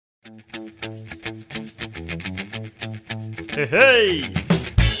Hey, hey!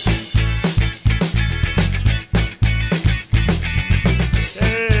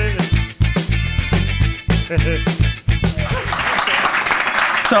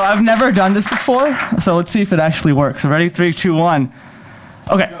 So I've never done this before, so let's see if it actually works. So ready? 3, 2, 1.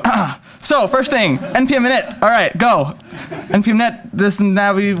 Okay. So first thing, npm init. All right, go. npm init. This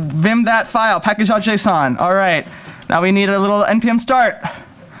now we vim that file, package.json. All right. Now we need a little npm start.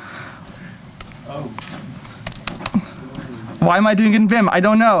 Oh. Why am I doing it in Vim? I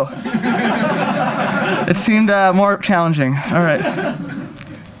don't know. It seemed more challenging. All right.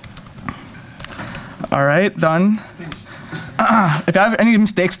 All right, done. If I have any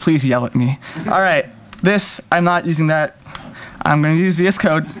mistakes, please yell at me. All right, this, I'm not using that. I'm going to use VS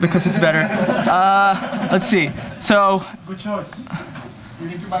Code because it's better. Let's see. So. Good choice. You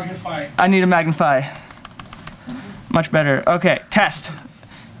need to magnify. I need to magnify. Much better. Okay, test.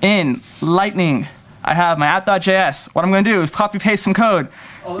 In Lightning, I have my app.js. What I'm going to do is copy paste some code.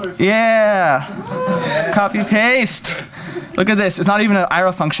 Yeah. Copy paste. Look at this. It's not even an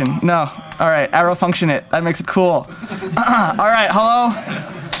arrow function. No. All right, arrow function it. That makes it cool. All right, hello.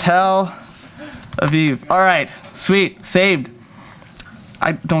 Tel Aviv. All right, sweet. Saved.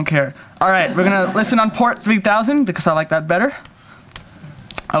 I don't care. All right, we're going to listen on port 3000 because I like that better.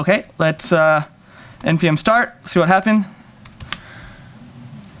 Okay, let's npm start. See what happened.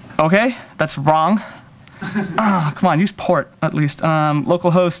 Okay, that's wrong. Come on, use port at least.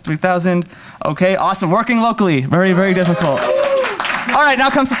 Localhost 3000. Okay, awesome. Working locally. Very, very difficult. All right,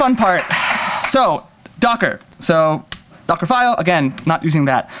 now comes the fun part. So, Docker. So, Docker file, again, not using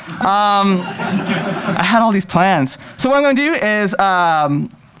that. I had all these plans. So what I'm going to do is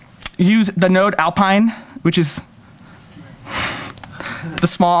use the node Alpine, which is the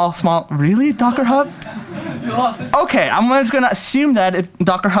small, really? Docker Hub? Okay, I'm just going to assume that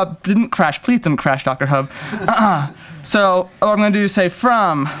Docker Hub didn't crash. Please don't crash Docker Hub. So what I'm going to do is say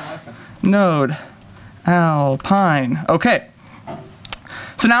from node Alpine. Okay.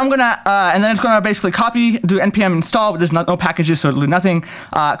 So now I'm going to, and then it's going to basically copy, do npm install, but there's no packages, so it'll do nothing.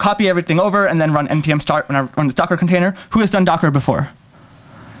 Copy everything over, and then run npm start when I run this Docker container. Who has done Docker before?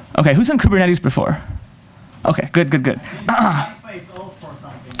 Okay, who's done Kubernetes before? Okay, good, good, good.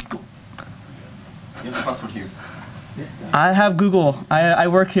 You have the password here. I have Google. I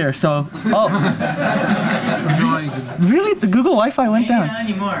work here, so. Oh. Really? The Google Wi-Fi went down? Not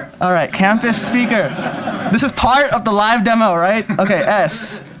anymore. All right, campus speaker. This is part of the live demo, right? Okay,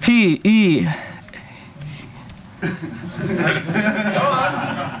 S, P, E. Part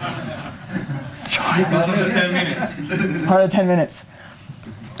of the 10 minutes. Part of 10 minutes.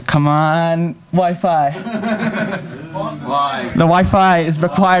 Come on, Wi-Fi. The Wi-Fi is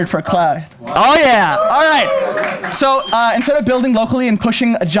required for cloud. Oh yeah, all right. So instead of building locally and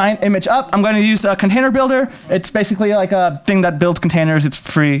pushing a giant image up, I'm going to use a container builder. It's basically like a thing that builds containers. It's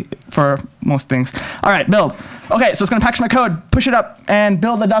free for most things. All right, build. Okay, so it's going to package my code, push it up, and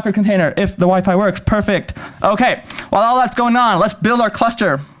build the Docker container if the Wi-Fi works. Perfect. Okay, while all that's going on, let's build our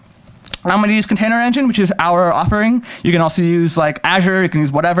cluster. I'm going to use Container Engine, which is our offering. You can also use like Azure. You can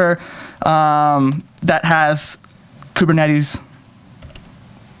use whatever that has Kubernetes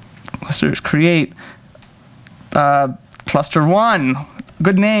clusters. Create cluster 1.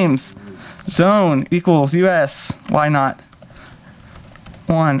 Good names. Zone equals US. Why not?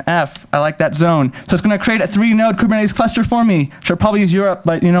 1F. I like that zone. So it's going to create a 3-node Kubernetes cluster for me. Should probably use Europe,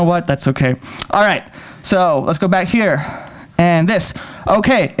 but you know what? That's okay. All right. So let's go back here. And this.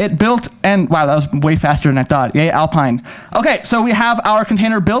 Okay, it built, and wow, that was way faster than I thought. Yay, Alpine. Okay, so we have our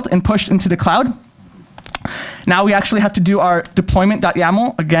container built and pushed into the cloud. Now we actually have to do our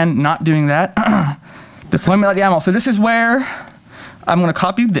deployment.yaml. Again, not doing that. Deployment.yaml. So this is where I'm going to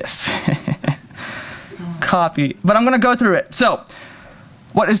copy this. Copy. But I'm going to go through it. So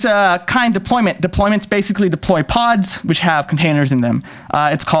what is kind deployment? Deployments basically deploy pods, which have containers in them.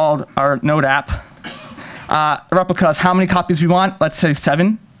 It's called our node app. Replicas, how many copies we want? Let's say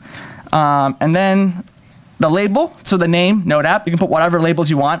 7. And then the label, so the name, node app. You can put whatever labels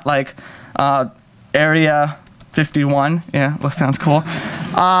you want, like area 51. Yeah, that sounds cool.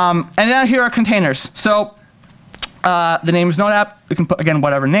 And then here are containers. So the name is node app. You can put, again,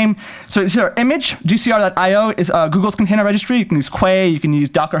 whatever name. So it's our image. gcr.io is Google's container registry. You can use Quay. You can use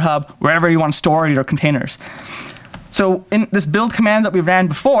Docker Hub, wherever you want to store your containers. So in this build command that we ran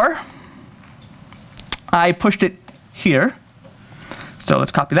before, I pushed it here. So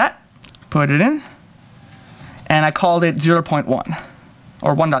let's copy that, put it in, and I called it 0.1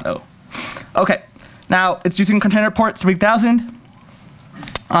 or 1.0. Okay, now it's using container port 3000.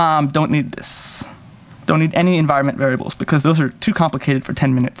 Don't need this. Don't need any environment variables because those are too complicated for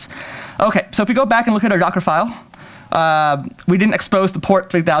 10 minutes. Okay, so if we go back and look at our Docker file, we didn't expose the port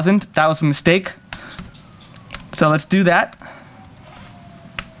 3000. That was a mistake. So let's do that.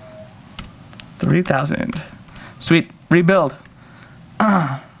 3000. Sweet. Rebuild.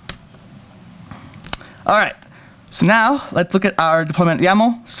 All right. So now let's look at our deployment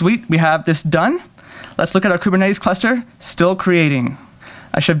YAML. Sweet. We have this done. Let's look at our Kubernetes cluster. Still creating.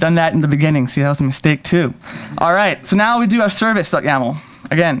 I should have done that in the beginning. See, that was a mistake too. All right. So now we do our service.yaml.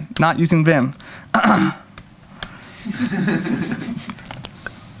 Again, not using Vim.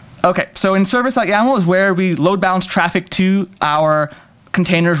 Okay. So in service.yaml is where we load balance traffic to our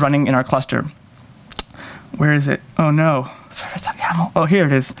containers running in our cluster. Where is it? Oh no, service.yaml. Oh, here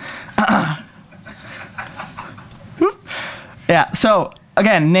it is. Yeah, so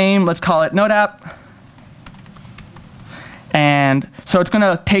again, name, let's call it Node app. And so it's going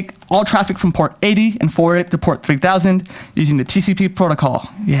to take all traffic from port 80 and forward it to port 3000 using the TCP protocol.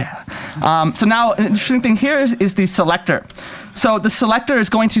 Yeah. So now an interesting thing here is the selector. So the selector is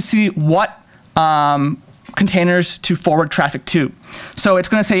going to see what containers to forward traffic to. So it's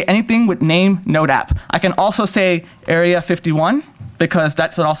going to say anything with name node app. I can also say area 51 because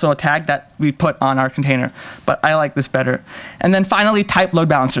that's also a tag that we put on our container. But I like this better. And then finally, type load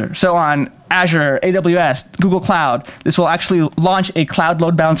balancer. So on Azure, AWS, Google Cloud, this will actually launch a cloud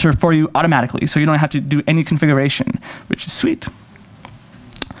load balancer for you automatically. So you don't have to do any configuration, which is sweet.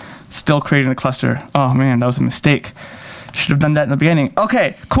 Still creating a cluster. Oh man, that was a mistake. Should have done that in the beginning.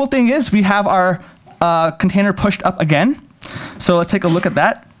 Okay, cool thing is we have our container pushed up again. So let's take a look at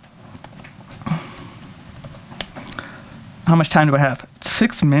that. How much time do I have?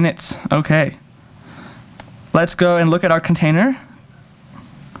 6 minutes. Okay. Let's go and look at our container.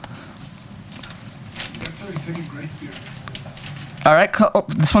 All right. Oh,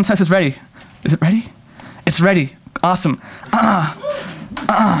 this one says it's ready. Is it ready? It's ready. Awesome.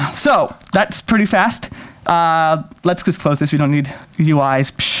 So that's pretty fast. Let's just close this. We don't need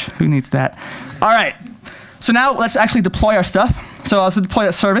UIs. Psh, who needs that? All right. So now let's actually deploy our stuff. So I'll also deploy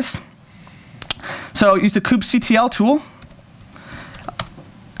a service. So use the kubectl tool.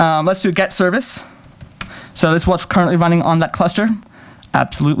 Let's do get service. So this is what's currently running on that cluster.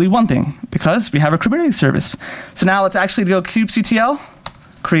 Absolutely one thing, because we have a Kubernetes service. So now let's actually go kubectl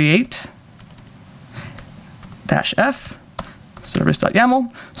create -f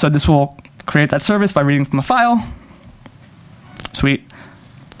service.yaml. So this will create that service by reading from a file. Sweet.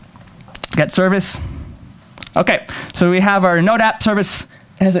 Get service. Okay, so we have our Node app service.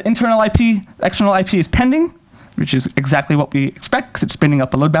 It has an internal IP. External IP is pending, which is exactly what we expect because it's spinning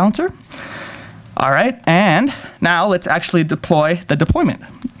up a load balancer. All right, and now let's actually deploy the deployment.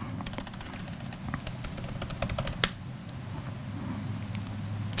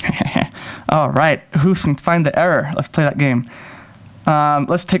 All right, who can find the error? Let's play that game.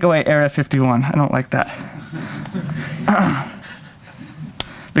 Let's take away area 51. I don't like that.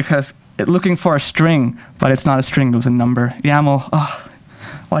 Because it's looking for a string, but it's not a string, it was a number. YAML, oh,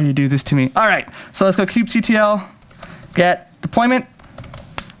 why you do this to me? All right, so let's go kubectl, get deployment,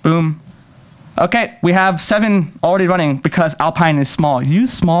 boom. Okay, we have 7 already running because Alpine is small.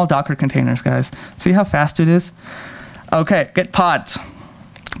 Use small Docker containers, guys. See how fast it is? Okay, get pods,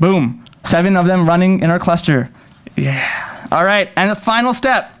 boom. 7 of them running in our cluster. Yeah. All right, and the final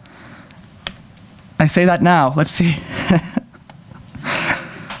step. I say that now. Let's see.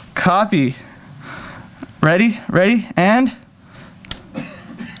 Copy. Ready? Ready? And?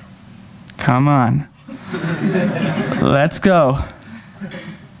 Come on. Let's go.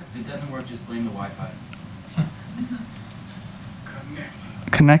 If it doesn't work, just blame the Wi-Fi.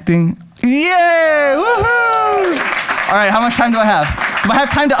 Connecting. Yay! Woohoo! All right, how much time do I have? Do I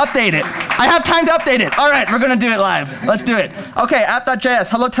have time to update it? I have time to update it. All right, we're going to do it live. Let's do it. Okay, app.js.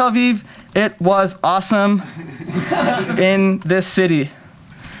 Hello, Tel Aviv. It was awesome in this city.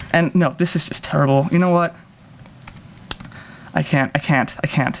 And no, this is just terrible. You know what? I can't. I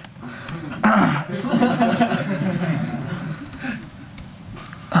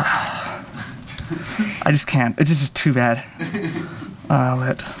just can't. It's just too bad.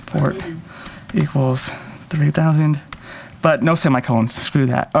 Let port equals 3000. But no semicolons. Screw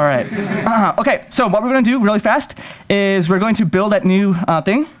that. All right. Okay, so what we're going to do really fast is we're going to build that new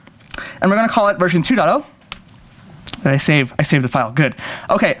thing. And we're going to call it version 2.0. Did I save? I saved the file. Good.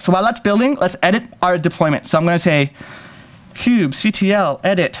 Okay, so while that's building, let's edit our deployment. So I'm going to say kubectl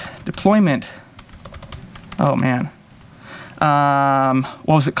edit deployment. Oh, man.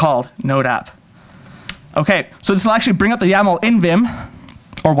 What was it called? Node app. Okay, so this will actually bring up the YAML in Vim,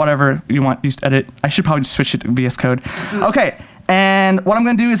 or whatever you want used to edit. I should probably just switch it to VS Code. Okay, And what I'm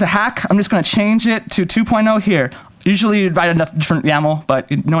going to do is a hack. I'm just going to change it to 2.0 here. Usually you'd write enough different YAML, but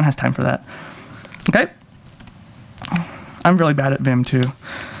no one has time for that. Okay? I'm really bad at Vim too.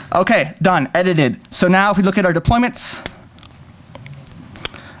 Okay, done, edited. So now if we look at our deployments,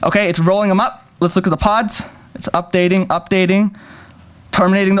 okay, it's rolling them up. Let's look at the pods. It's updating,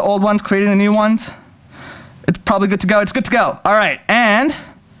 terminating the old ones, creating the new ones. It's probably good to go. It's good to go. All right, and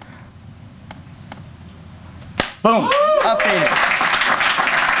boom, updated.